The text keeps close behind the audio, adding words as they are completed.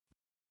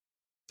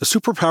The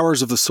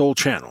Superpowers of the Soul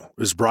channel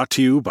is brought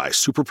to you by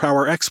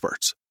Superpower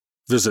Experts.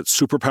 Visit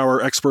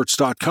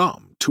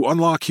superpowerexperts.com to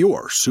unlock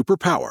your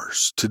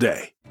superpowers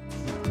today.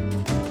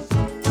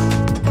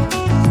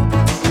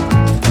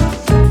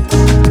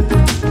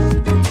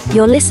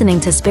 You're listening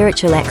to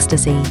Spiritual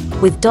Ecstasy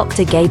with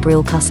Dr.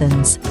 Gabriel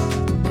Cousens.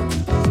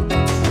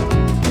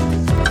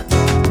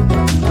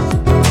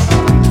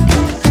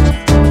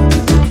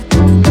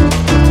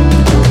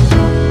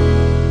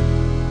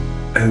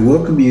 I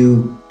welcome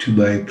you to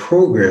my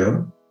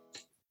program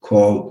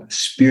called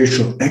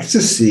Spiritual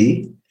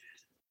Ecstasy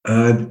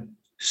on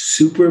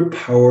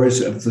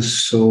Superpowers of the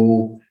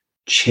Soul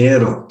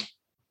channel.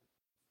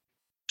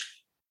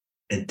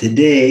 And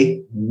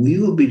today we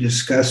will be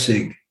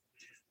discussing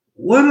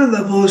one of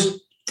the most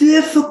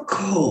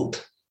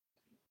difficult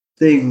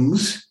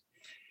issues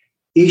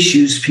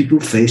people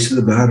face in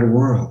the modern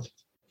world.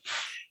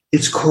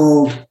 It's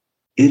called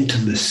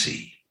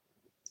intimacy.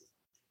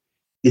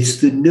 It's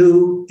the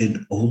new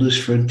and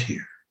oldest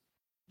frontier.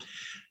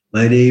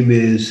 My name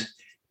is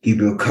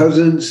Gabriel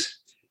Cousens.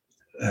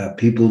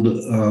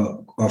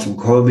 People often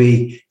call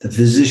me the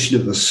physician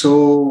of the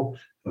soul.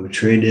 I'm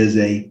trained as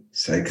a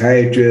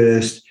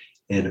psychiatrist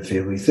and a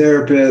family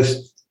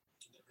therapist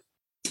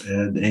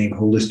and a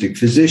holistic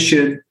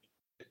physician.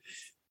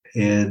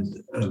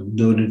 And I'm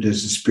noted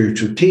as a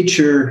spiritual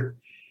teacher.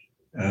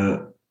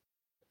 And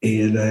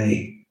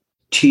I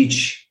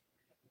teach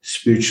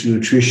spiritual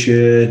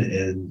nutrition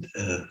and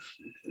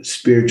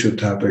spiritual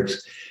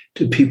topics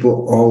to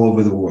people all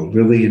over the world,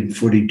 really in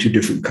 42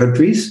 different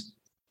countries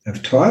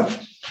I've taught.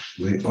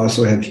 We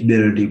also have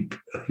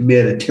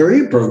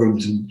humanitarian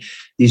programs in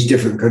these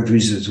different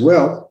countries as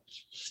well.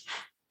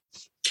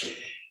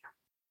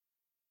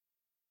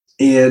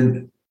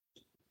 And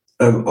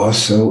I'm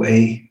also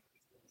a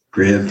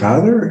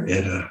grandfather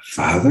and a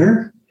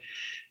father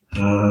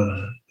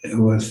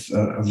with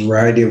a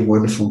variety of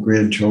wonderful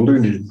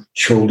grandchildren and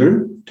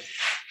children.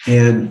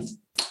 And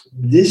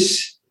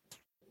this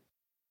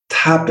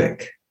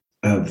topic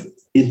of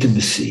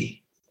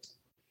intimacy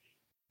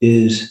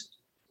is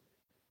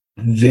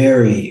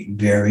very,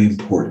 very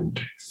important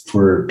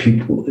for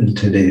people in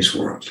today's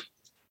world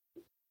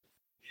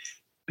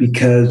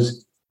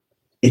because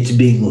it's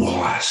being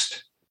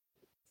lost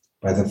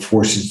by the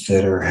forces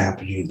that are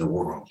happening in the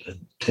world.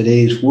 And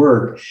today's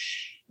work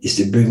is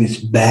to bring us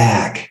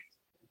back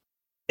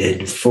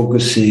and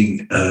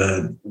focusing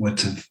on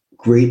what's of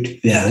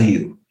great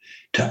value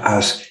to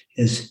us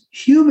as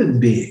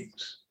human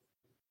beings,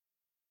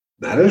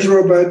 not as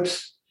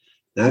robots,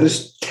 not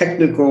as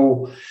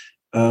technical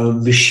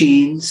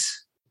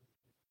machines,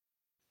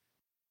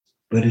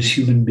 but as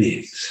human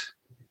beings.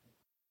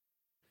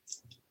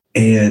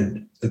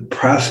 And the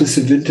process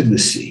of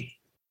intimacy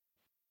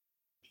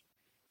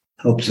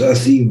helps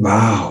us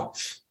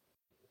evolve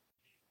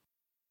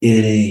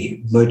in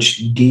a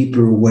much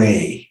deeper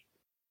way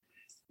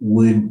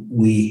when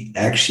we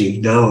actually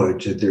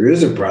acknowledge that there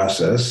is a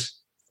process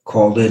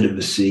called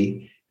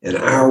intimacy, and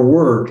our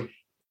work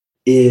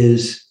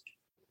is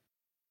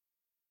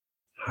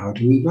how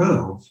to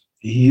evolve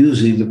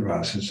using the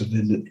process of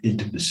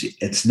intimacy.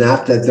 It's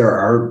not that there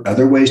aren't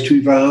other ways to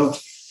evolve,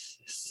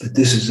 but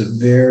this is a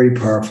very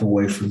powerful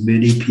way for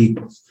many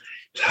people.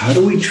 So how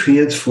do we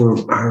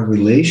transform our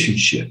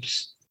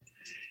relationships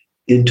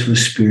into a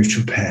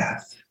spiritual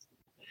path?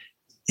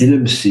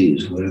 Intimacy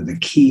is one of the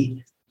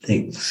key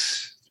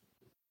things.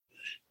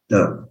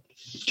 Now,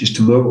 just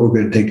a moment, we're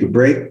going to take a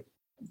break.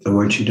 I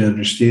want you to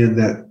understand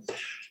that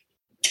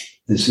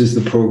this is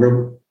the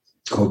program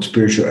called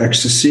Spiritual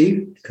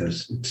Ecstasy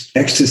because it's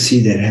ecstasy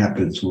that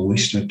happens when we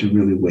start to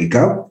really wake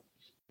up.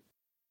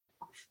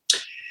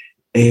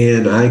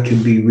 And I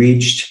can be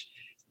reached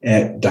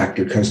at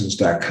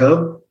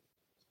drcousens.com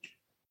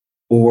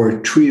or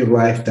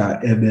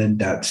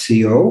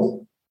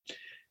treeoflife.mn.co.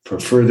 For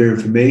further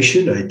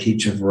information, I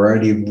teach a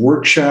variety of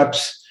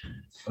workshops,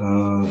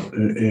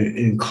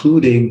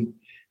 including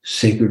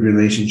sacred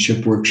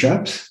relationship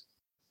workshops.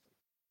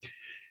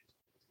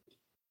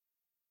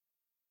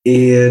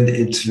 And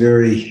it's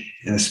very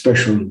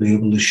special to be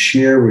able to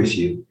share with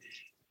you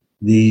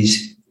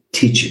these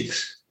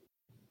teachings.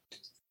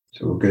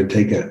 So we're going to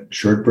take a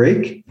short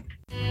break.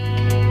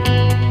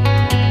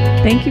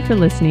 Thank you for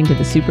listening to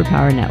the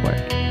Superpower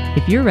Network.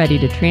 If you're ready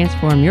to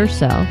transform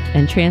yourself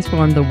and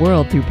transform the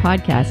world through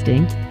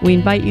podcasting, we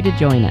invite you to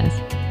join us.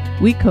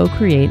 We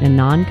co-create a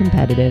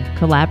non-competitive,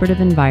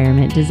 collaborative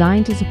environment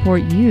designed to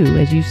support you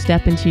as you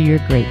step into your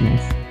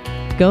greatness.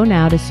 Go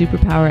now to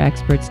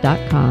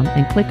superpowerexperts.com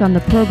and click on the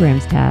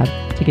Programs tab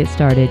to get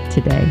started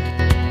today.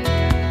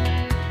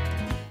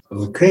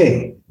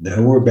 Okay,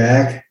 now we're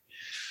back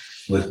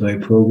with my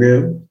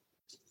program,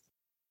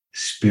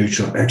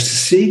 Spiritual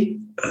Ecstasy,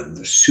 on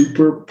the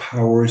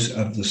Superpowers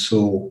of the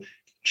Soul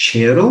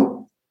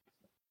channel.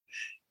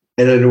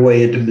 And in a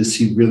way,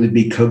 intimacy really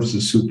becomes a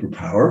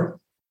superpower.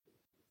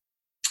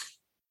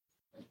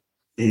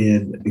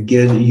 And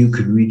again, you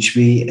can reach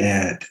me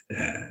at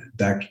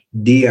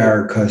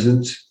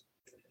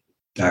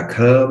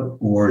drcousens.com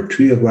or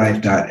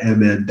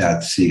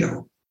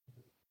treeoflife.mn.co.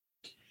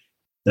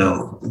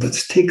 Now,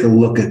 let's take a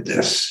look at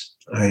this.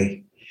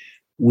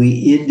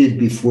 We ended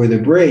before the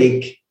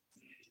break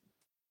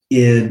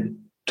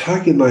in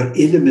talking about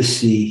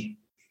intimacy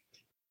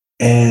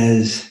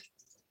as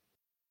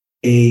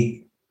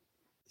a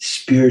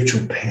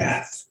spiritual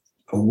path,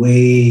 a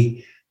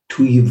way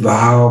to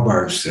evolve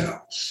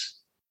ourselves.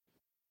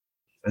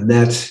 And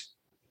that's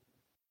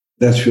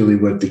really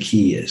what the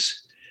key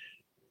is.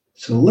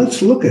 So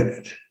let's look at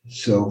it.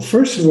 So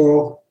first of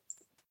all,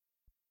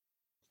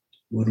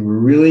 when we're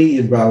really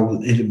involved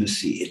with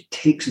intimacy, it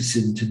takes us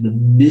into the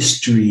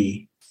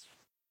mystery,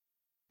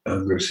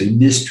 I'm going to say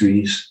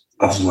mysteries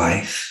of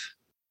life.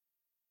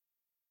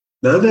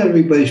 Not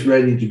everybody's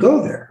ready to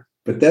go there,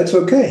 but that's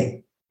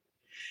okay.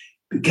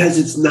 Because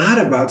it's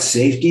not about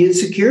safety and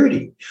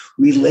security.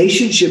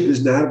 Relationship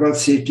is not about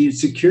safety and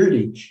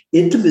security.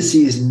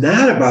 Intimacy is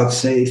not about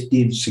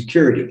safety and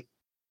security.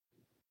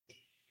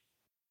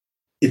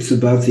 It's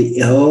about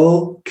the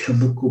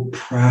alchemical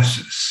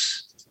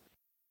process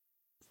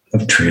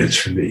of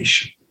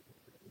transformation.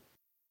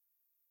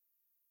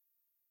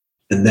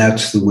 And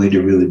that's the way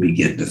to really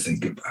begin to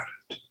think about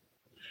it.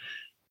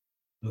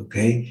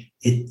 Okay?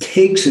 It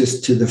takes us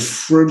to the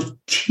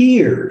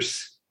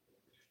frontiers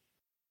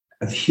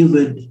of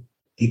human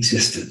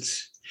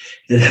existence.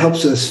 It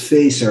helps us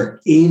face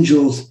our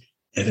angels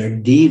and our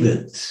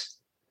demons.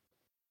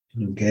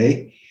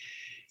 Okay?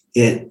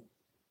 It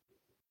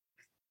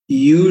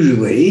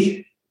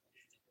usually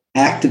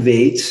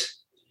activates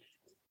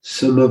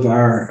some of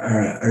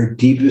our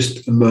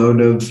deepest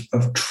amount of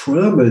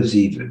traumas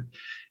even.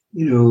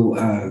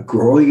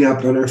 Growing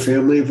up in our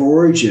family of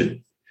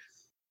origin,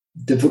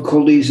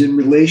 difficulties in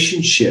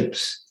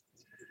relationships,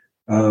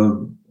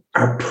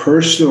 our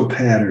personal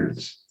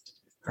patterns,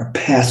 our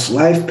past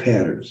life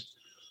patterns.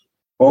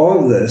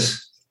 All of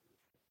this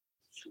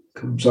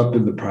comes up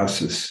in the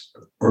process,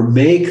 or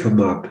may come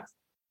up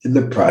in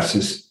the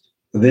process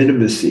of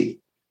intimacy.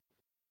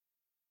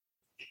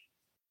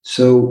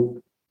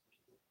 So,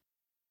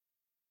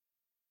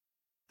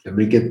 let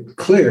me get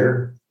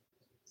clear.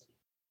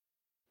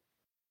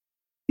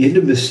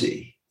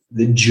 Intimacy,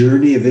 the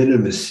journey of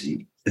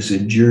intimacy, is a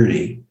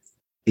journey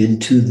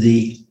into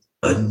the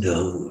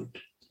unknown.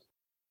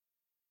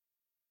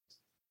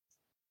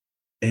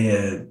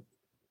 And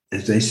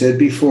as I said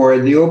before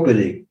in the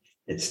opening,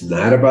 it's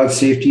not about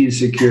safety and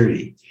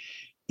security.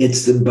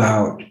 It's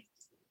about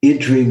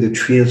entering the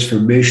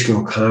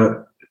transformational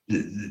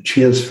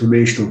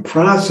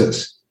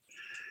process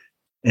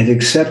and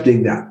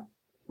accepting that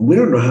we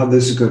don't know how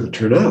this is going to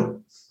turn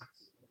out.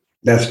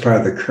 That's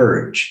part of the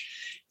courage.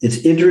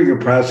 It's entering a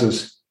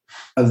process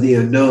of the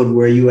unknown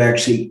where you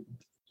actually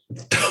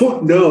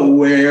don't know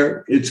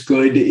where it's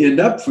going to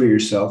end up for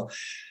yourself,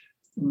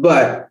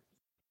 but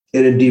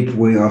in a deep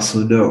way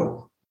also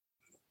know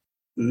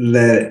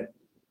that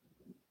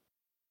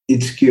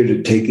it's geared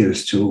to take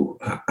us to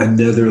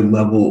another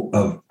level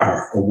of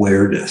our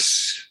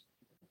awareness.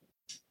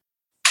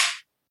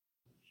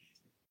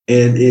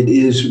 And it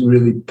is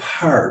really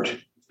part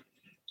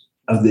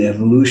of the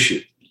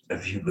evolution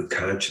of human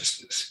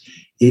consciousness.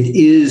 It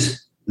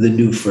is the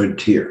new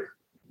frontier.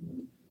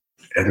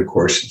 And of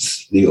course,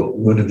 it's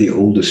one of the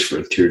oldest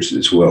frontiers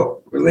as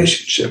well,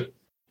 relationship.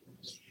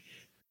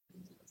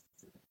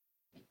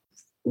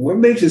 What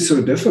makes it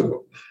so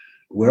difficult?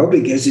 Well,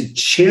 because it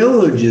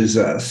challenges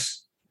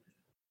us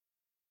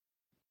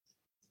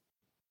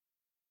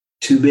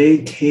to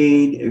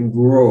maintain and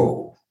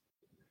grow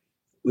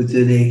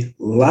within a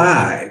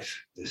live.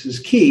 This is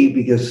key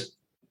because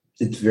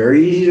it's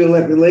very easy to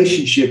let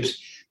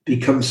relationships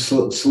become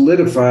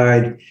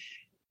solidified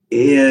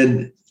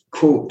and,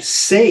 quote,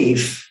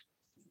 safe.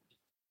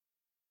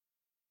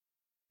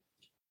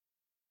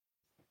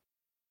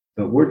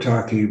 But we're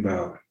talking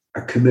about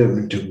a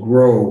commitment to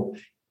grow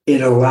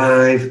in a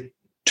live,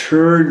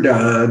 turned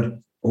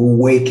on,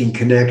 awakened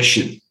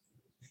connection.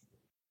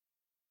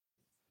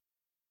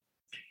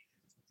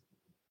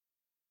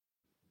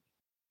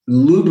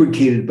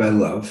 Lubricated by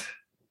love,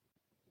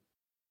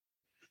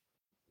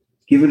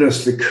 giving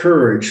us the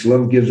courage.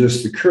 Love gives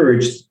us the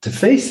courage to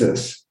face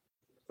this,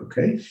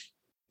 okay?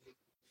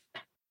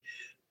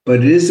 But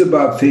it is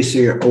about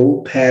facing our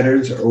old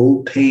patterns, our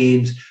old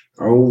pains,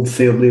 our old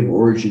family of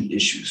origin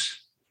issues.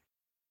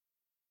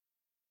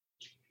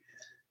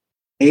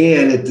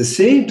 And at the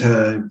same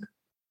time,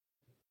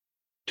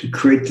 to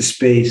create the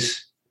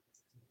space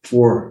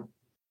for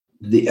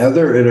the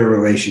other in a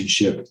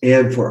relationship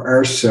and for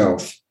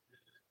ourselves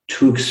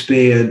to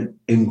expand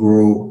and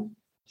grow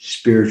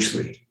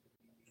spiritually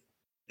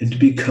and to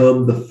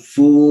become the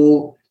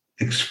full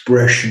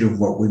expression of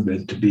what we're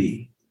meant to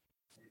be.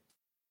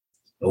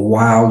 The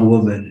wild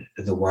woman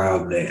and the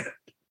wild man.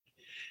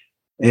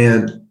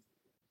 And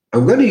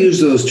I'm going to use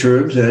those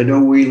terms, and I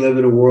know we live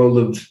in a world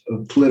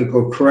of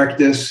political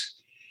correctness,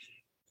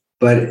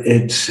 but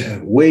it's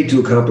way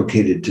too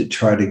complicated to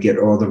try to get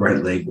all the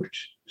right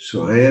language.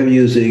 So I am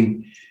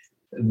using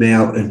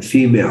male and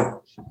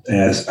female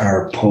as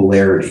our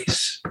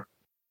polarities.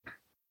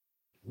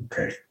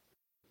 Okay.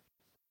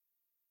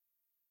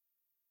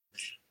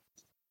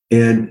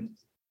 And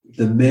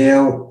the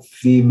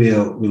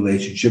male-female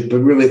relationship, but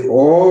really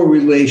all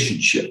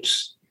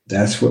relationships.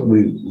 That's what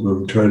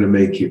we're trying to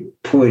make your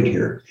point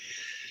here.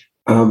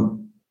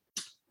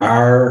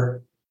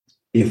 Are,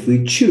 if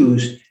we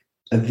choose,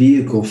 a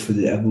vehicle for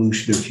the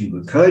evolution of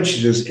human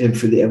consciousness and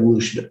for the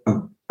evolution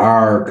of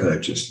our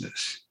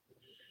consciousness.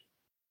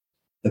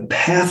 The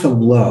path of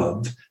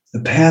love, the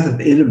path of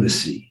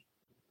intimacy,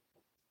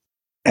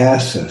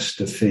 asks us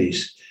to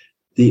face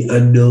the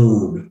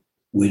unknown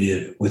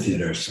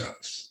within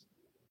ourselves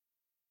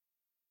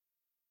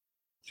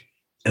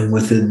and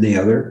within the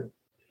other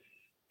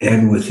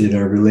and within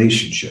our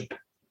relationship.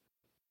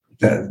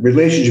 That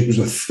relationship is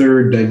a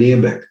third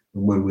dynamic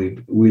when we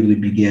really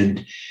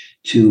begin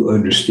to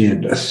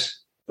understand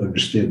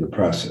the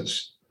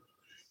process.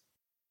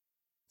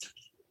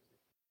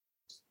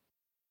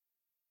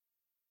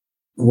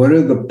 One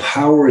of the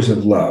powers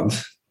of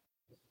love,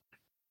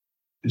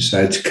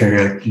 besides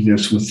connecting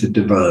us with the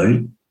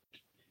divine,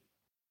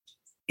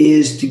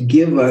 is to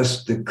give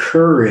us the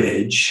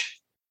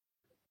courage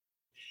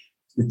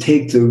to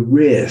take the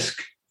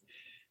risk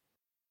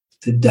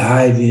to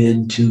dive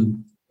into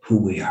who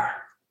we are.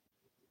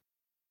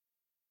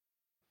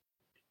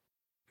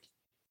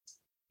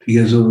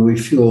 Because when we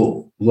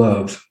feel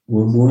love,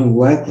 we're more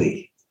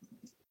likely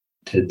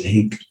to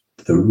take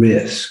the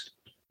risk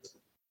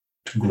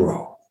to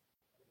grow.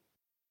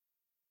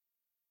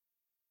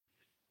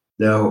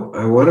 Now,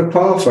 I want to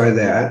qualify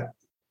that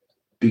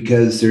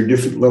because there are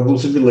different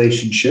levels of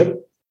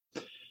relationship,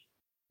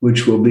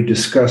 which will be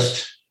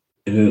discussed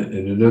in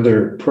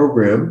another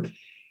program.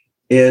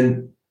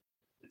 And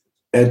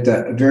at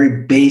the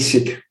very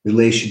basic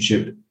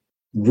relationship,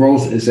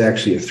 growth is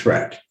actually a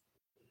threat.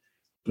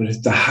 But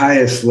at the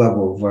highest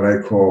level of what I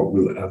call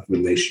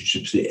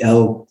relationships, the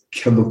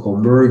alchemical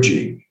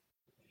merging,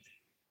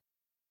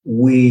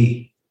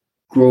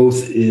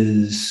 growth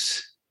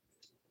is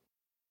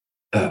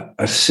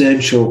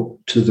essential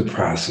to the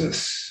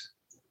process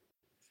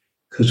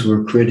because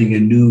we're creating a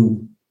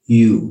new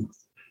you,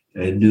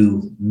 a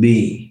new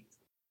me,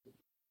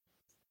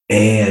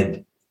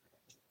 and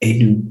a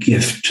new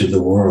gift to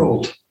the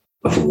world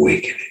of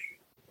awakening.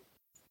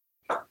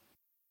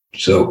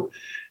 So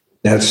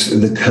that's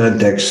the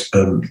context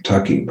I'm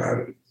talking about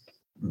it.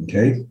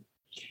 Okay?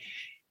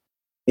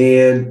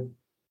 And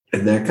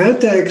in that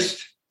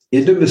context,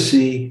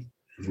 intimacy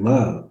and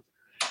love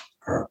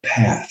are a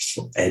path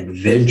for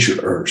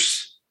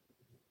adventurers.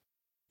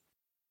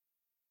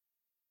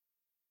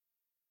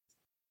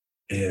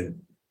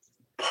 And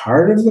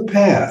part of the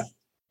path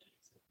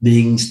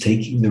means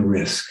taking the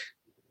risk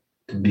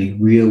to be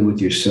real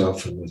with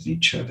yourself and with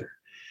each other.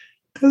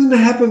 It doesn't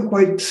happen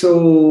quite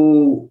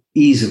so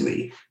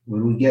easily.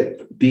 When we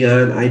get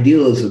beyond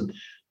idealism,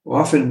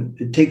 often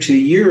it takes a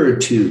year or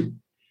two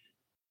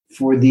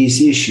for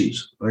these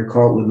issues. I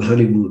call it when the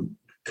honeymoon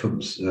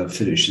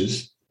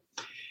finishes,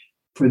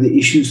 for the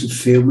issues of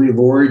family of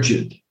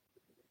origin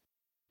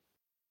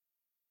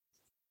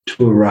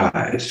to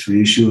arise, for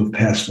the issue of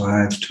past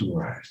lives to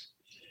arise.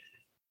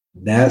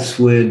 That's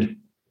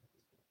when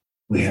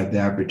we have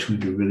the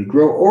opportunity to really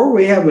grow, or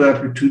we have an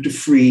opportunity to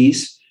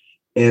freeze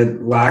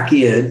and lock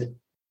in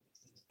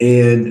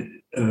and,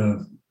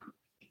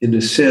 in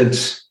a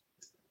sense,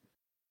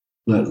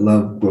 let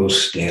love grow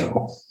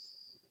stale.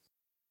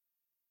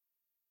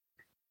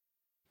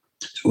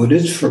 So it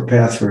is for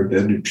path for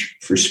adventure,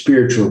 for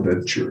spiritual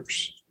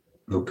adventurers.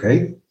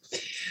 Okay?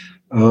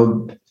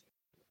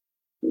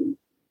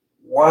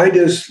 Why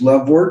does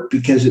love work?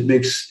 Because it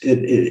makes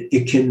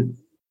it can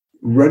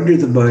render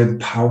the mind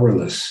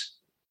powerless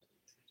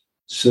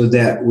so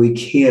that we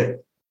can't,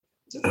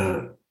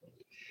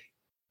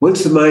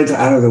 once the mind's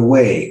out of the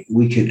way,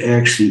 we can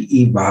actually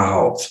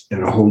evolve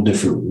in a whole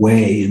different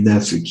way, and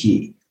that's the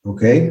key,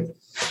 okay?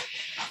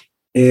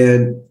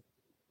 And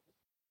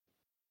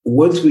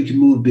once we can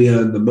move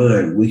beyond the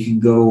mind, we can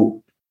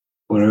go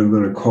what I'm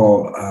going to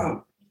call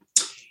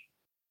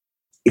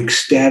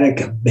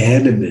ecstatic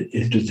abandonment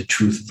into the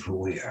truth of who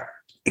we are.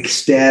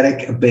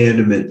 Ecstatic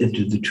abandonment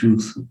into the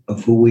truth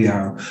of who we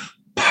are,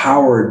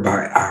 powered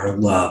by our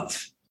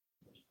love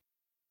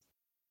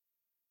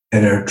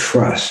and our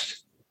trust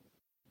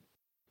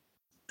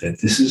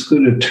that this is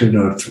going to turn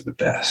out for the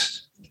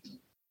best.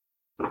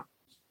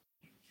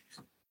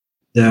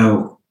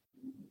 Now,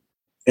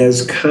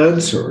 as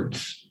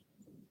consorts,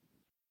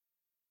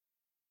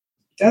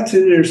 that's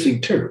an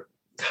interesting term,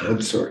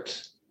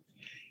 consorts.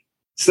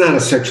 It's not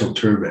a sexual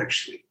term,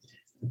 actually.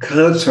 A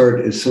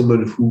consort is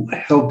someone who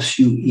helps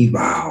you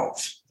evolve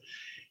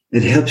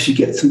and helps you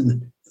get through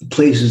the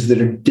places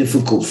that are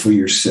difficult for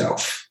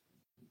yourself.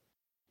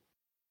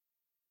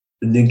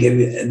 And they give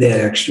you that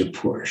extra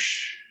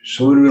push.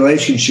 So in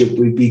relationship,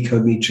 we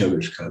become each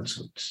other's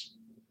consorts.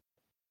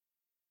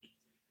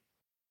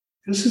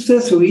 This is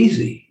not so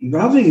easy.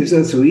 Evolving is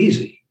not so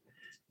easy.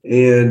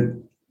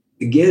 And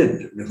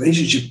again,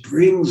 relationship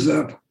brings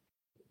up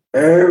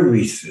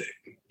everything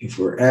if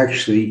we're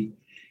actually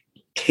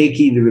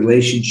taking the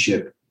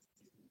relationship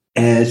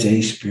as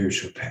a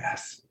spiritual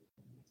path.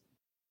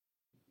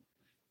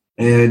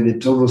 And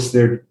it's almost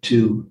there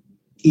to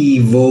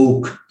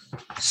evoke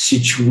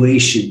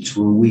situations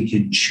where we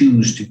can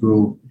choose to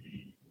grow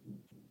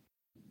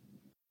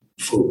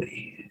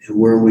fully and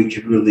where we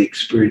can really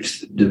experience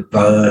the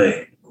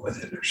divine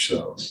within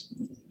ourselves.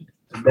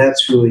 And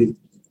that's really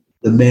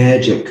the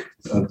magic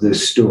of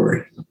this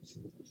story,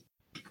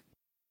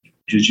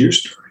 which is your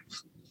story,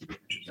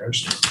 which is our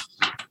story.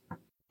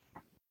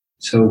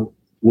 So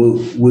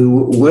we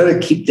want to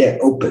keep that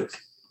open,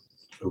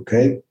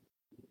 okay?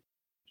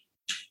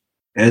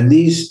 And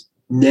these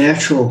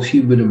natural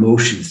human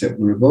emotions that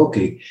we're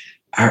evoking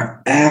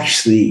are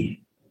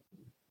actually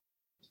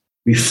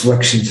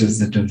reflections of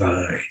the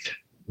divine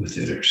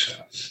within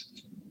ourselves.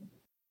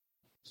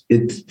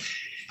 It's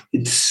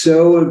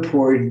so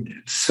important,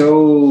 it's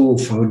so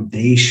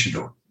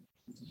foundational.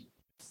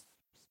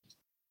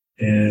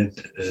 And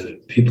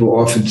people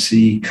often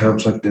see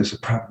conflict as a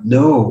problem.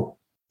 No.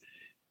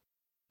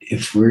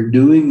 If we're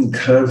doing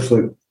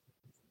conflict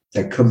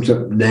that comes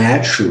up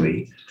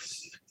naturally,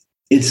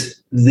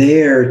 it's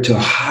there to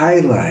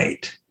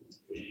highlight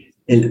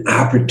an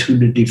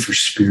opportunity for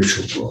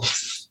spiritual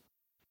growth.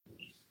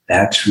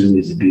 That's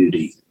really the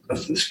beauty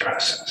of this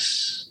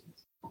process.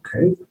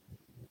 Okay?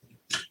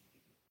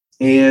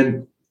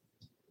 And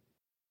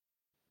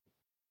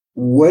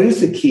what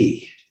is the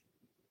key?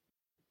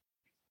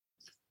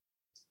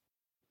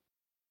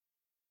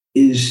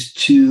 Is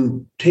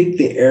to take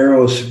the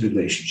eros of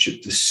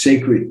relationship, the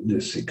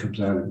sacredness that comes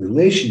out of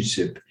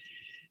relationship,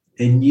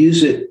 and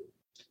use it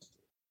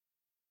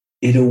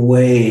in a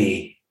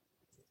way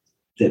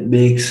that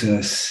makes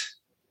us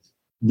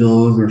no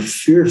longer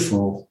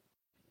fearful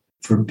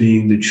for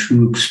being the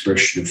true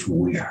expression of who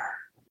we are.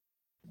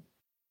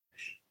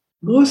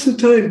 Most of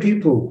the time,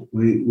 people,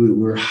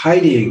 we're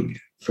hiding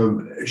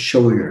from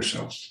showing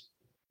ourselves.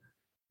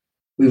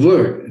 We've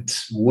learned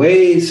it's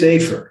way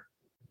safer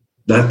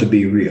not to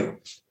be real.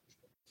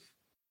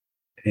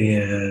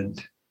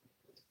 And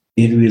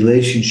in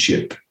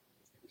relationship,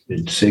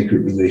 in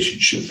sacred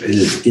relationship, and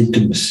in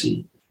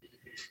intimacy,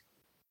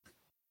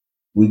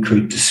 we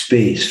create the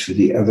space for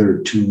the other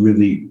to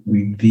really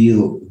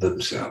reveal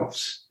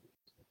themselves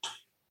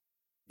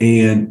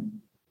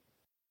and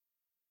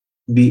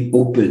be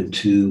open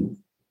to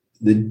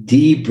the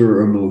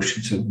deeper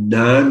emotions of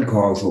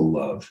non-causal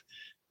love,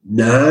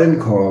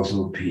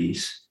 non-causal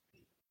peace,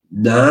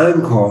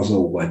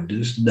 non-causal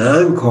oneness,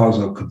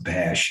 non-causal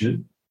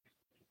compassion,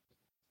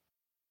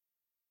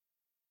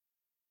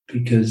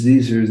 because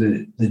these are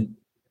the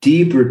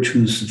deeper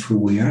truths of who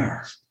we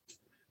are.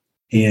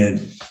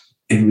 And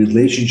in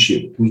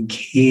relationship, we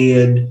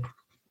can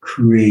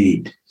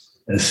create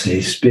a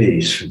safe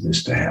space for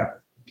this to happen.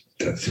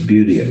 That's the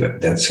beauty of it.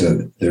 That's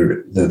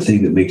the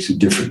thing that makes a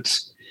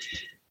difference.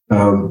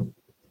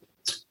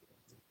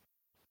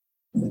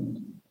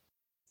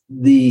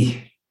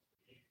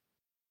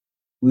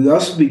 We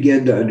also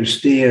begin to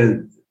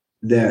understand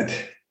that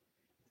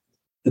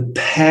the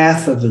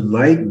path of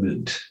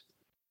enlightenment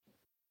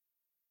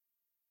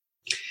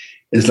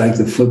is like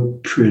the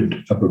footprint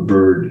of a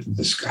bird in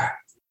the sky.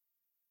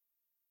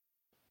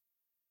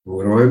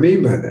 What do I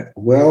mean by that?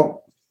 Well,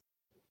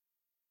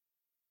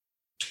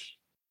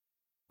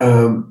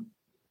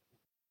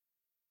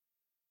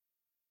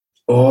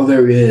 all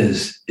there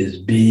is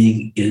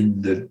being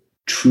in the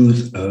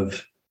truth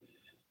of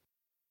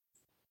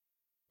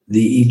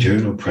the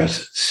eternal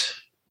presence.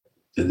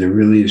 And there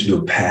really is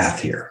no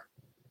path here.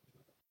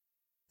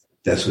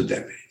 That's what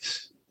that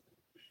means.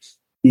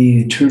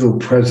 The eternal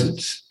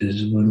presence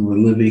is when we're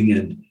living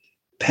in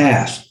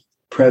past,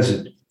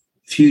 present,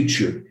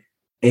 future,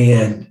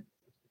 and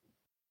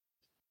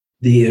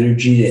the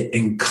energy that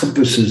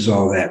encompasses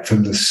all that,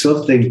 from the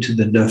something to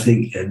the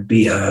nothing and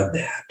beyond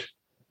that.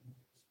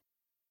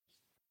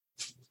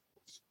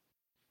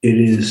 It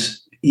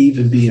is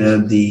even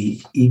beyond the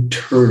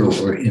eternal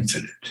or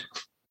infinite.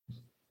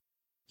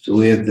 So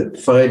we have the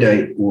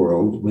finite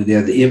world, we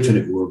have the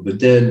infinite world,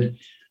 but then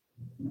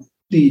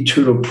the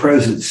eternal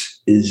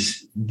presence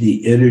is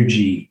the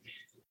energy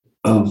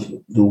of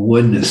the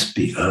oneness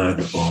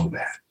beyond all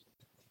that.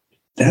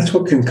 That's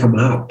what can come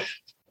out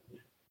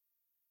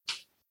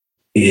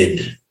in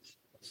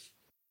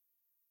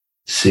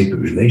sacred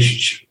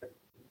relationship.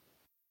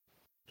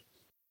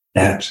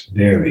 That's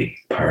very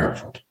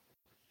powerful.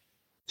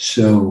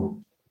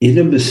 So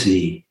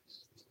intimacy,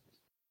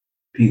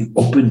 being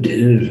open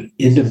to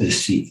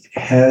intimacy,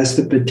 has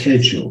the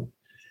potential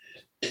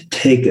to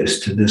take us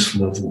to this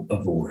level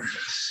of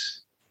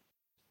awareness,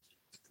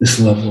 this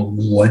level of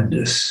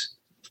oneness,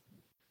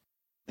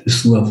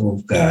 this level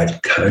of God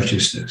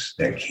consciousness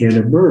that can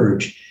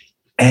emerge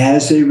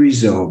as a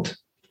result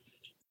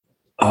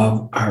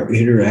of our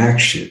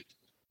interaction,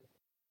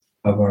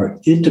 of our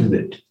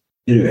intimate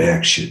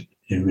interaction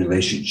in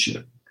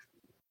relationship.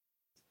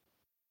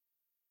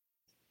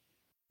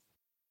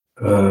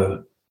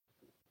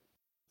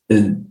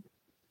 And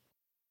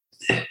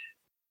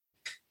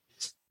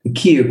the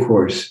key, of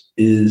course,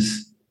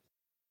 is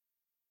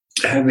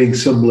having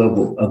some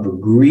level of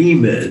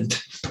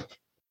agreement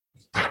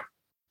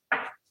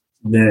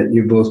that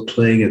you're both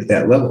playing at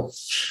that level.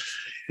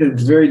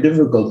 It's very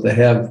difficult to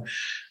have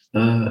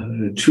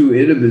true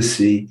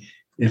intimacy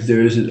if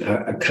there isn't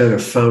a kind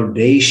of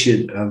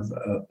foundation of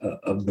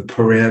the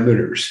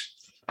parameters,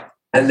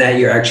 and that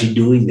you're actually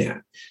doing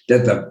that.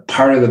 That the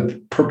part of the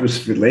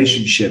purpose of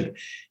relationship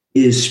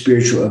is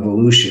spiritual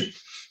evolution.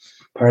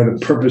 Part of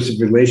the purpose of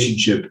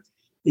relationship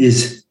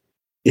is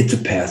it's a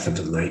path of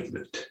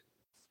enlightenment.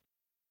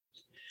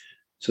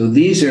 So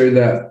these are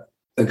the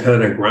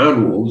kind of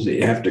ground rules that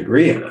you have to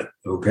agree on,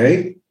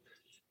 okay?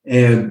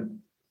 And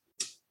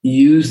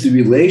use the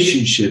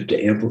relationship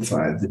to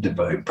amplify the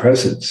divine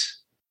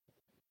presence.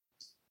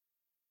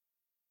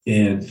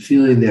 And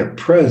feeling that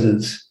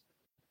presence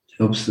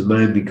helps the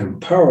mind become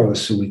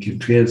powerless so we can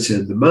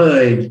transcend the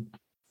mind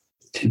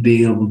to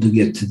be able to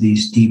get to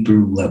these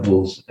deeper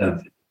levels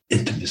of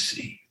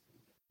intimacy.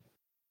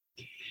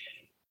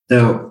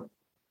 Now,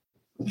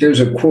 there's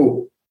a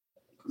quote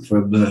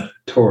from the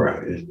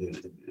Torah, it's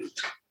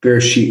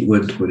Bereshit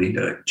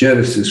 129,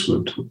 Genesis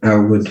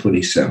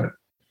 127.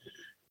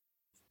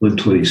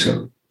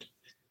 127.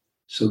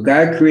 So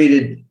God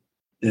created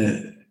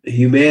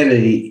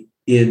humanity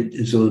in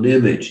his own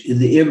image. In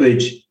the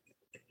image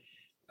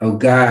of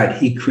God,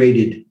 he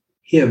created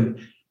him,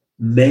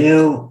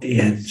 male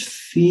and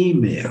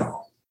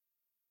female.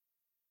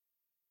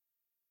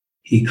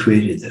 He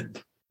created them.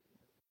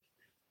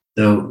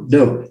 Now,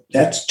 no,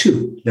 that's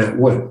two, not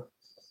one.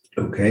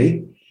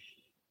 Okay?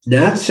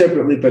 Not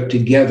separately, but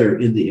together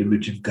in the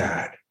image of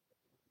God.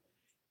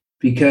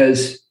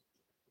 Because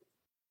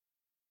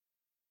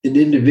an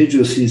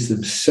individual sees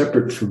them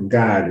separate from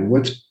God. And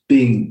what's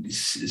being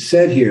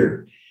said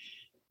here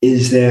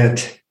is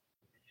that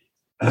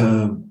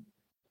the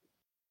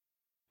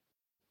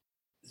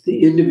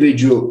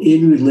individual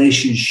in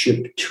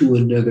relationship to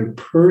another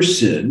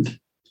person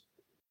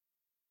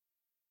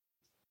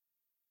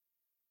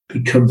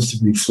becomes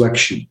the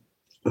reflection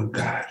of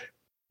God.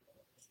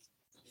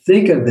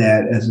 Think of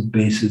that as a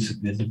basis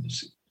of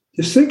intimacy.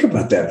 Just think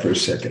about that for a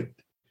second.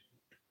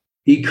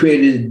 He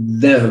created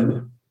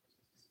them,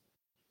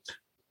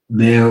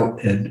 male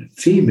and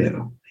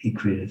female. He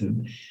created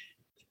them.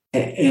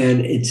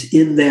 And it's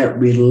in that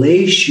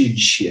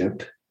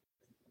relationship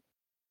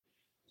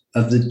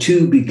of the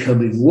two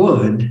becoming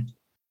one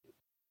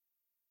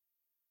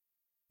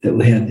that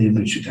we have the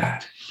image of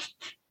God.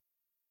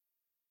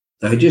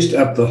 I just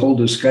upped the whole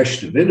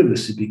discussion of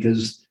intimacy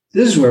because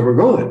this is where we're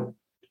going.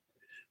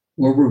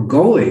 Where we're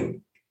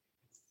going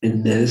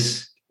in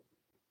this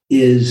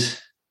is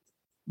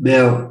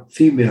male,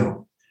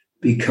 female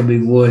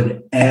becoming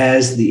one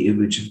as the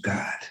image of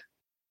God.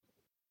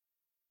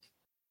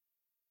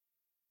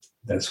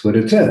 That's what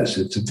it says.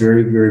 It's a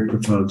very, very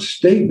profound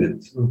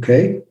statement,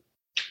 okay?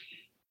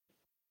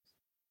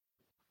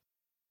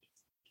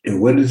 And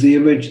what is the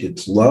image?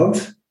 It's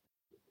love.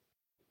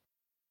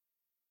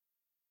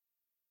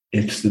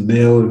 It's the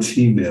male and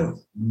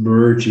female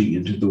merging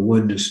into the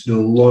oneness,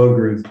 no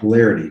longer in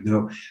polarity.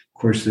 Now, of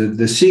course,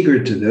 the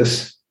secret to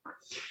this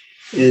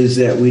is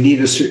that we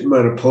need a certain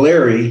amount of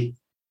polarity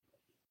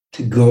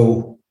to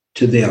go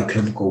to the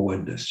alchemical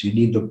oneness. You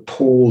need the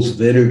poles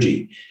of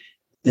energy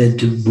then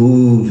to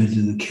move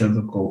into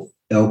the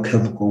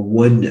alchemical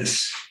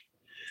oneness.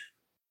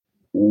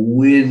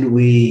 When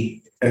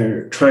we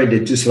are trying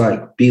to just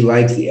like be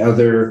like the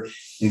other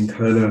and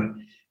kind of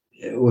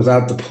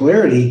without the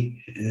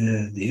polarity,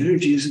 the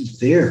energy isn't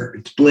there.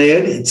 It's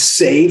bland, it's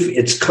safe,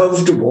 it's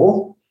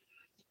comfortable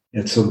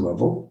at some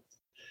level.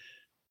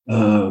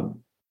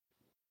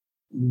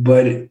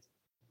 But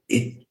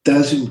it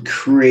doesn't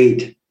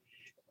create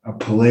a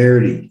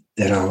polarity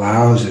that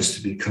allows us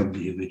to become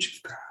the image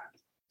of God.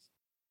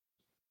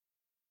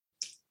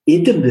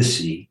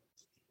 Intimacy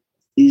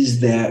is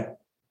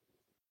that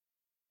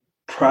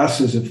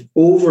process of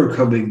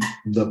overcoming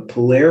the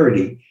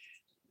polarity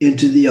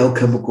into the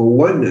alchemical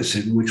oneness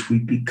in which we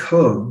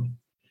become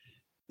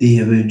the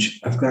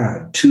image of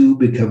God, two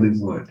becoming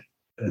one,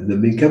 and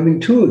then becoming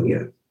two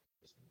again.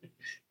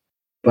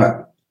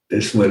 But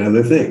there's one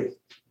other thing.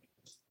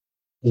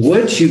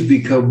 Once you've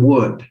become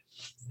one,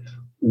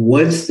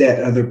 once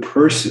that other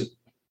person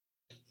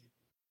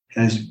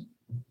has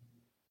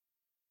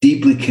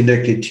deeply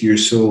connected to your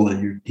soul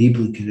and you're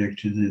deeply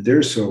connected to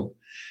their soul,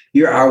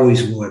 you're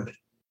always one,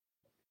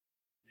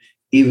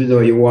 even though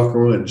you walk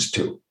around as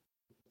two.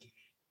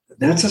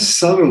 That's a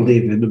subtlety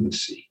of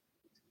intimacy.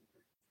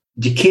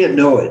 You can't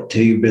know it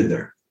till you've been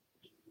there.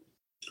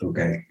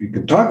 Okay, you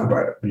can talk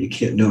about it, but you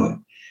can't know it.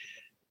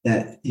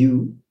 That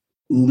you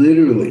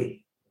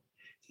literally,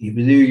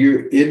 even though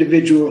you're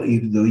individual,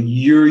 even though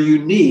you're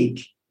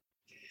unique,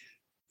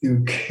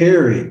 you're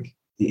carrying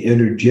the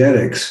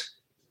energetics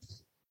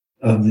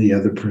of the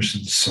other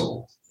person's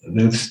soul. And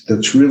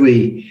that's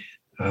really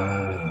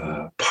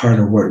part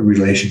of what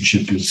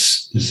relationship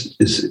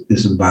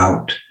is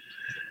about.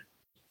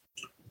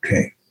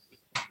 Okay.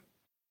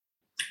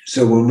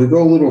 So when we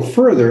go a little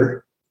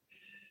further,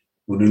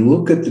 when we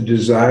look at the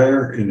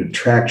desire and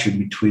attraction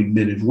between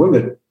men and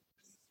women,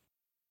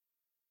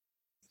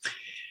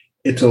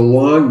 it's a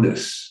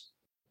longness.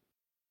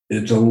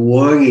 It's a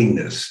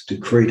longingness to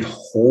create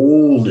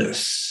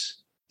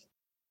wholeness.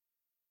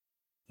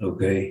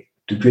 Okay.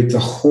 to create the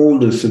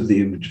wholeness of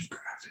the image of God.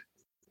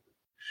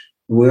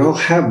 We all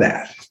have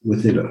that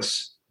within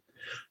us.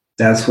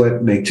 That's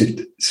what makes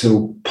it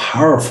so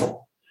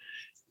powerful.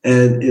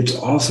 And it's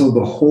also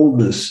the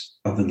wholeness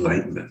of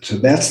enlightenment. So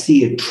that's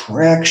the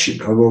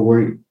attraction.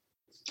 Although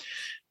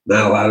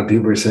not a lot of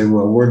people are saying,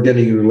 well, we're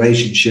getting a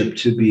relationship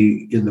to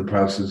be in the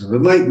process of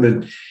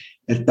enlightenment.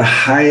 At the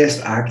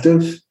highest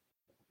octave,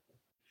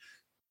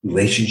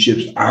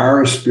 relationships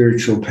are a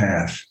spiritual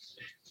path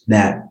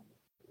that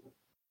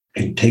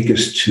can take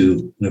us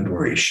to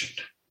liberation.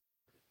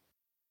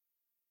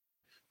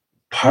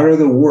 Part of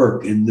the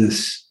work in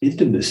this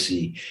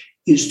intimacy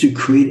is to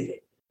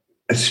create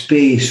a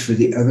space for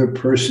the other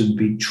person to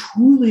be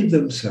truly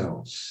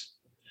themselves,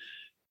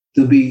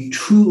 to be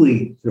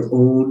truly their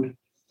own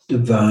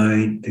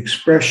divine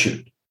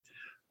expression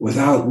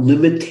without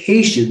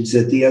limitations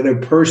that the other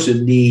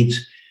person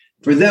needs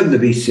for them to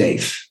be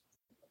safe,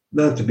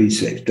 not to be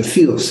safe, to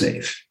feel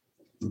safe.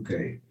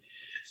 Okay.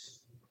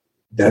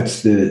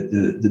 That's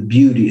the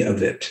beauty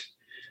of it.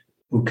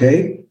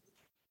 Okay.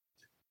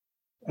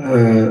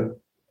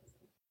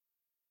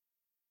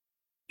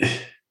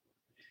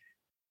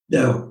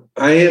 Now,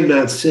 I am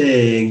not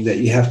saying that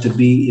you have to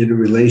be in a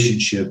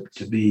relationship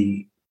to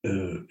be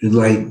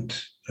enlightened.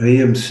 I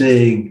am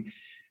saying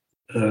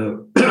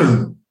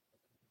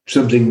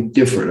something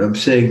different. I'm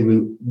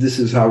saying this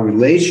is how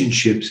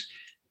relationships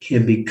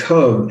can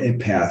become a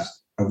path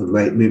of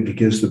enlightenment,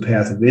 because the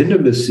path of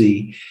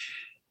intimacy,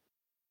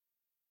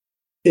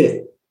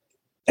 it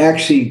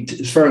actually,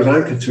 as far as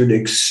I'm concerned,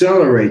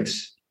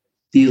 accelerates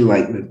the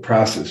enlightenment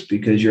process,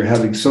 because you're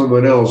having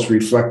someone else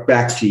reflect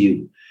back to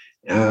you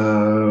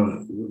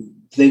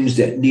things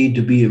that need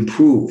to be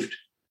improved.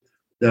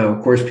 Now,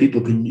 of course,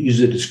 people can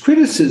use it as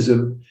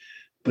criticism,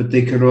 but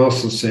they can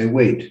also say,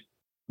 wait,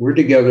 we're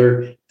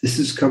together, this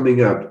is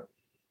coming up,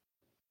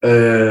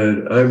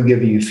 and I'm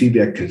giving you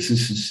feedback because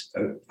this is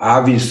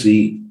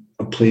obviously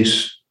a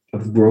place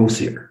of growth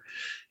here.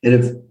 And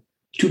if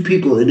two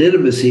people in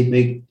intimacy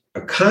make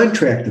a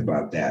contract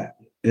about that,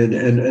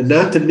 and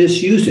not to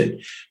misuse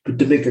it, but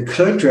to make a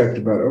contract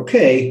about,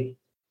 okay,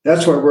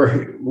 that's why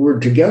we're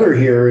together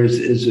here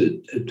is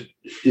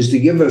to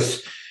give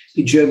us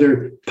each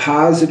other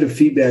positive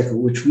feedback,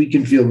 which we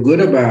can feel good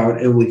about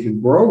and we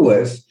can grow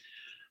with,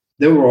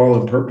 then we're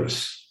all in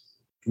purpose.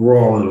 We're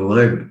all in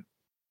alignment.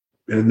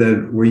 And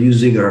then we're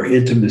using our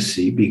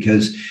intimacy,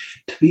 because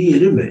to be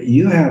intimate,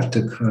 you have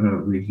to kind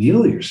of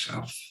reveal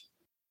yourself.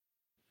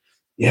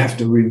 You have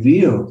to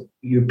reveal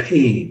your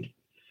pain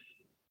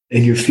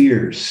and your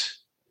fears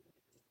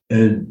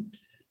and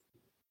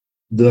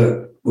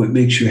what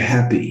makes you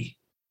happy.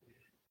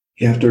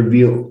 You have to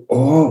reveal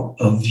all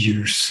of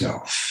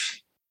yourself.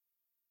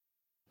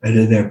 And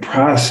in that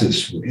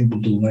process, we're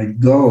able to let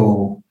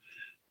go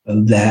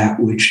of that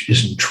which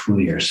isn't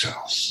truly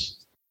ourselves.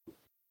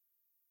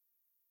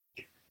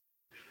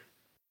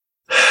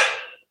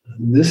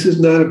 This is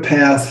not a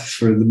path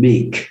for the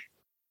meek.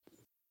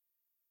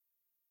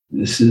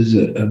 This is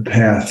a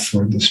path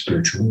for the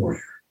spiritual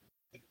warrior.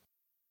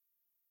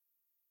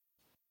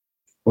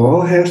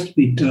 All has to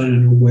be done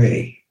in a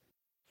way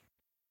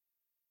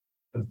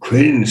of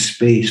creating a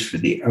space for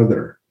the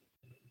other,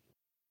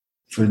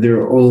 for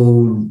their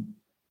own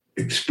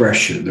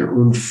expression, their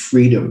own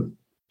freedom.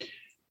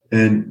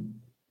 And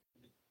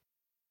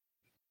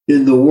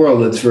in the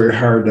world, it's very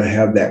hard to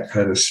have that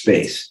kind of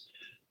space.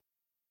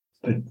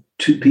 But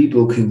two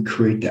people can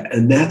create that.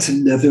 And that's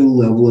another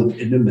level of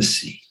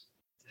intimacy,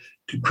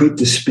 to create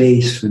the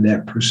space for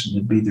that person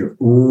to be their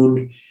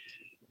own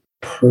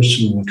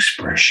personal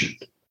expression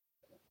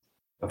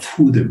of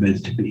who they're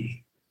meant to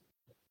be.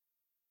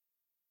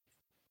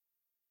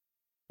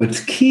 What's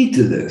key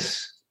to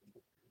this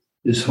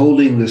is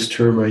holding this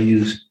term I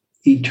use,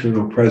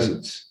 eternal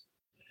presence,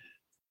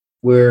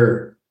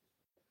 where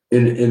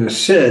in a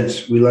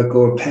sense, we let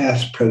go of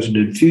past, present,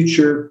 and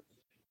future,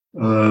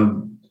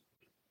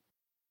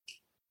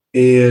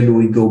 and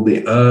we go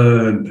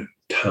beyond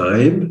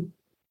time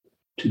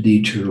to the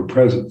eternal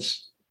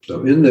presence.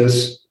 So in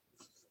this,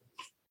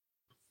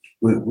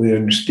 we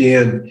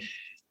understand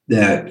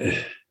that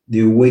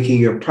the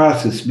waking up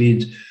process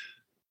means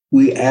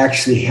we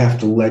actually have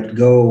to let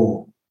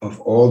go of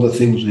all the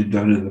things we've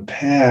done in the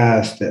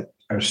past that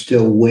are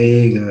still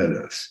weighing on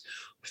us,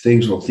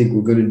 things we'll think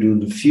we're going to do in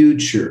the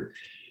future.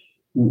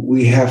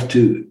 We have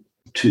to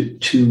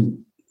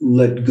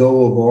let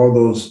go of all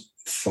those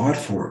thought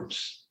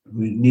forms.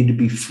 We need to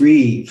be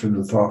free from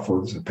the thought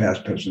forms of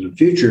past, present, and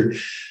future,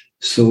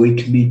 so we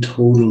can be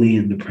totally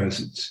in the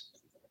presence.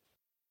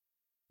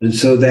 And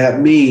so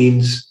that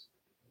means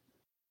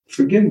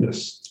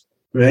forgiveness,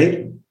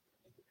 right?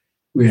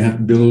 We have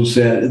to build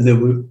that, and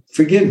then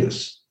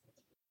forgiveness.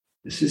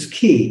 This is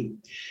key,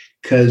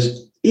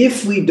 because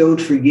if we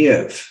don't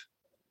forgive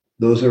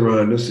those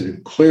around us,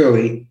 and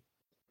clearly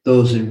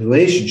those in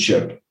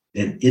relationship,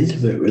 an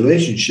intimate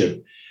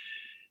relationship,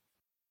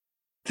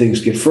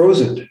 things get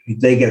frozen.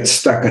 They get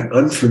stuck in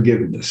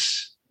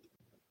unforgiveness,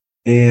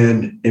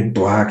 and it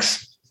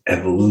blocks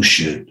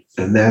evolution.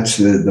 And that's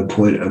the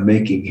point I'm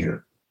making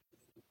here.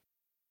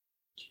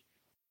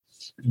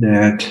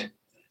 that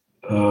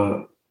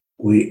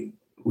we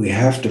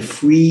have to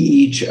free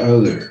each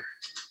other.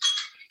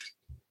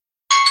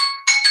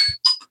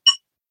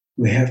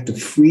 We have to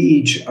free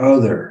each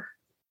other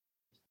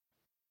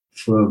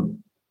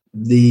from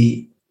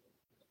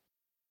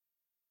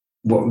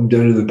what we've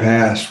done in the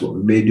past, what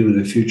we may do in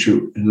the future.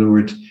 In other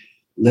words,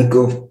 let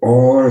go of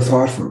all our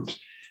thought forms,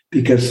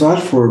 because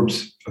thought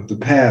forms of the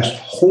past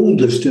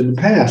hold us to the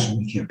past and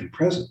we can't be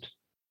present.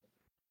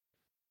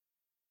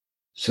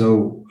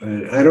 So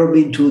I don't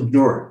mean to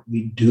ignore it.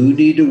 We do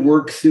need to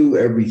work through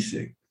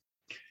everything,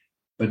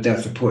 but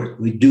that's the point.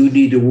 We do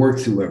need to work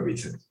through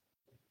everything,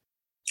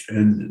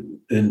 and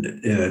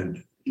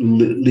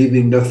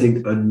leaving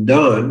nothing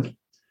undone,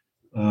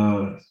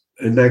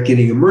 and not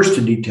getting immersed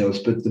in details,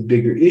 but the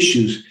bigger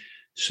issues.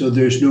 So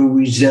there's no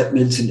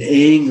resentments and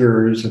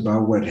angers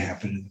about what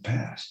happened in the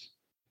past,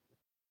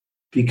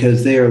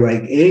 because they are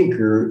like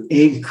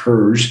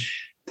anchors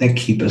that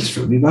keep us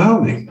from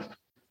evolving.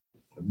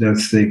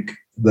 That's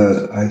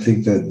I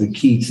think that the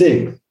key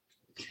thing.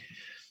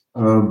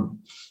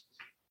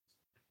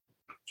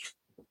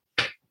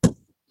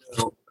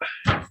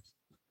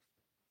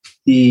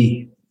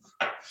 The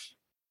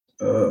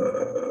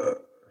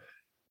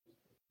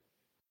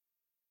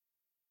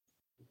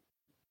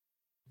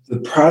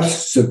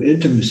process of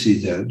intimacy,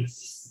 then,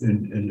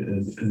 and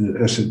in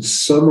essence,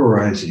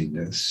 summarizing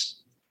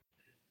this,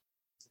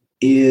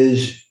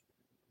 is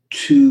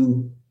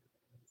to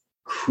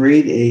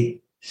create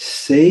a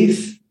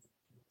safe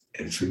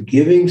and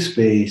forgiving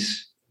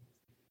space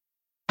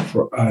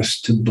for us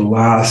to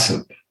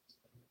blossom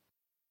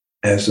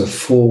as a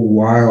full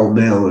wild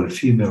male and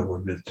female we're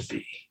meant to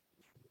be.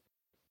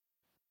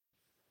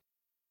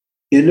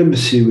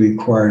 Intimacy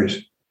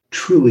requires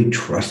truly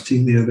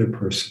trusting the other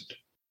person.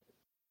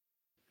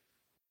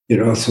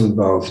 It also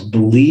involves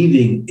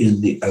believing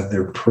in the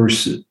other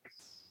person.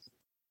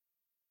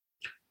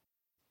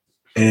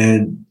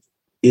 And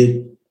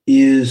it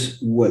is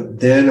what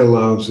then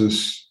allows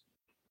us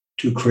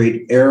to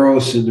create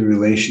eros in the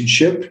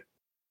relationship.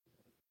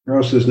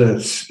 Eros is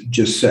not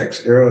just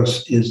sex.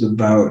 Eros is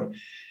about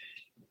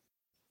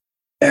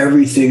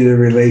everything in the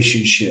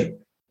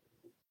relationship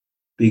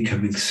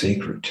becoming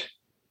sacred.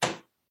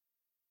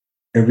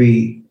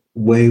 Every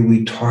way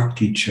we talk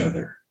to each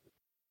other,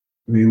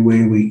 every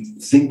way we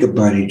think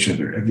about each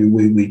other, every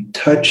way we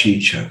touch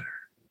each other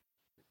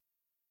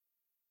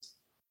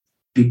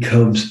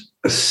becomes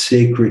a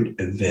sacred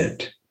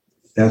event.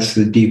 That's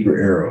the deeper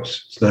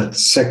eros. It's not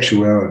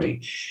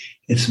sexuality.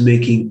 It's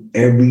making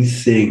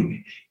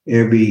everything,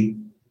 every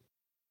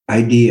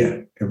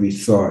idea, every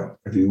thought,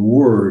 every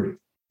word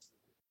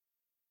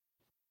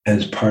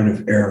as part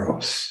of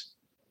eros.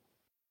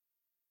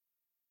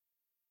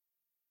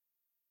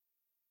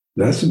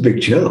 That's a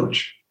big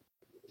challenge,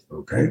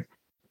 okay?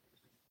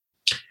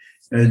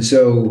 And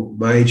so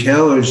my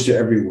challenge to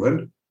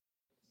everyone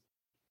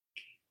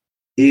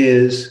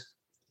is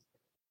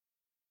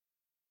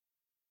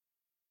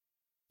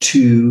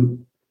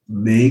to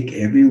make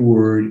every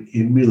word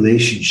in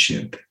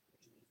relationship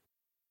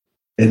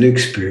an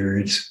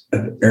experience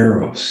of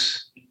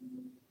eros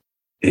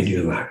in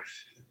your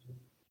life.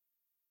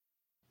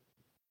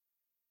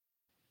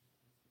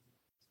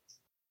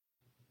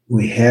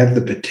 We have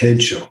the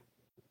potential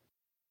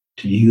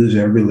to use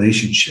our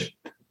relationship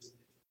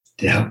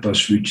to help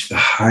us reach the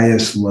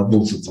highest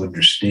levels of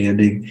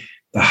understanding,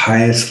 the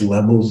highest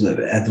levels of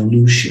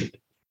evolution,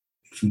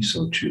 if we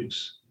so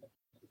choose.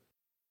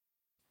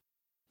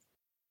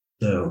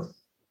 Now,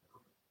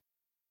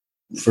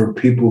 for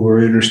people who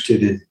are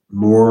interested in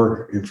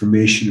more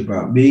information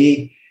about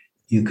me,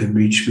 you can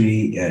reach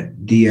me at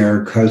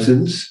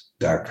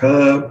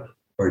drcousins.com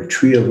or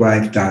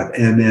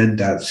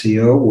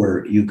treeoflife.mn.co,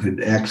 where you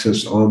can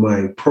access all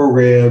my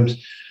programs,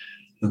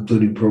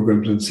 including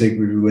programs on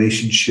sacred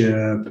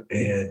relationship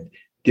and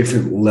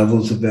different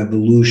levels of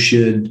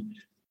evolution,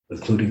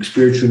 including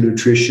spiritual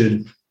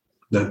nutrition.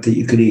 Not that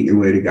you can eat your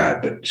way to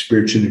God, but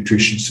spiritual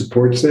nutrition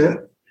supports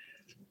that.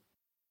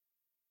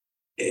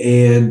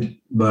 And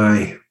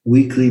my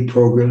weekly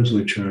programs,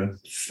 which are on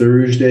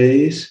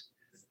Thursdays,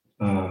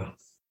 and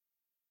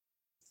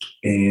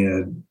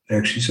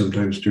actually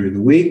sometimes during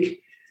the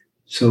week.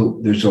 So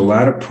there's a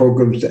lot of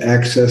programs to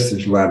access.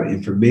 There's a lot of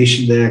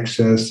information to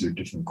access. There are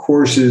different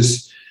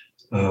courses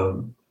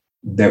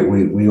that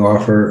we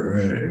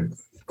offer,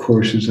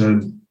 courses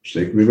on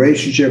sacred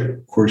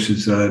relationship,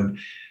 courses on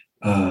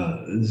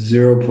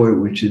 0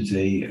 Point, which is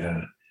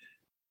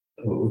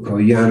what we call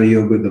Jnana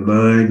Yoga of the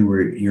mind,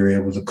 where you're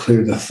able to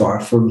clear the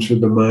thought forms for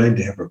the mind,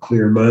 to have a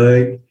clear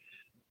mind.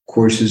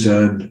 Courses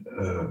on,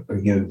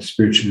 again,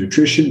 spiritual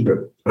nutrition,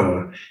 but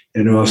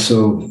and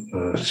also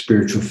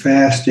spiritual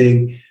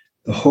fasting.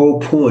 The whole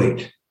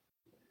point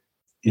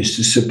is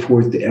to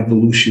support the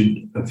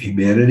evolution of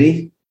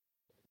humanity,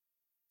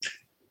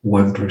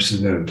 one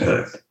person at a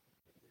time.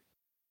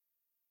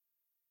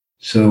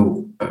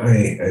 So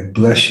I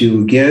bless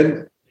you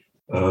again,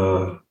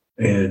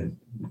 and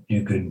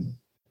you can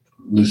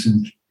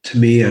listen to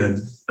me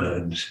on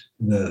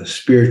the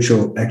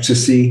Spiritual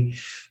Ecstasy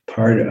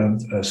part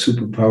of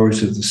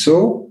Superpowers of the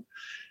Soul.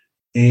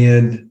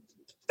 And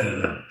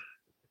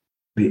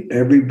may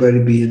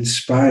everybody be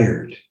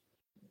inspired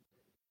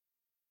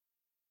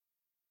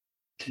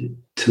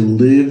to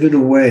live in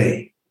a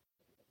way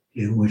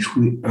in which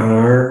we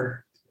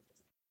are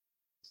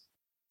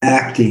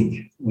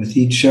acting with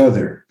each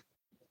other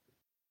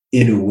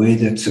in a way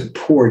that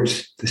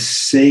supports the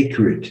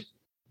sacred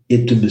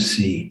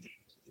intimacy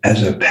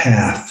as a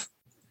path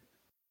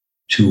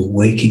to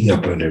waking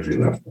up on every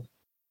level.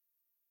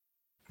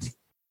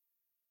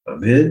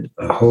 Amen.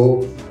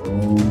 Aho,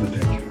 Om.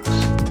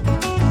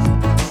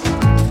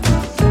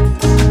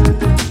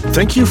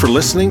 Thank you for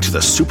listening to the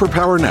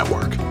Superpower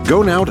Network.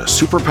 Go now to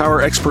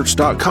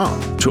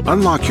superpowerexperts.com to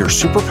unlock your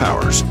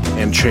superpowers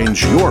and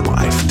change your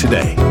life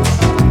today.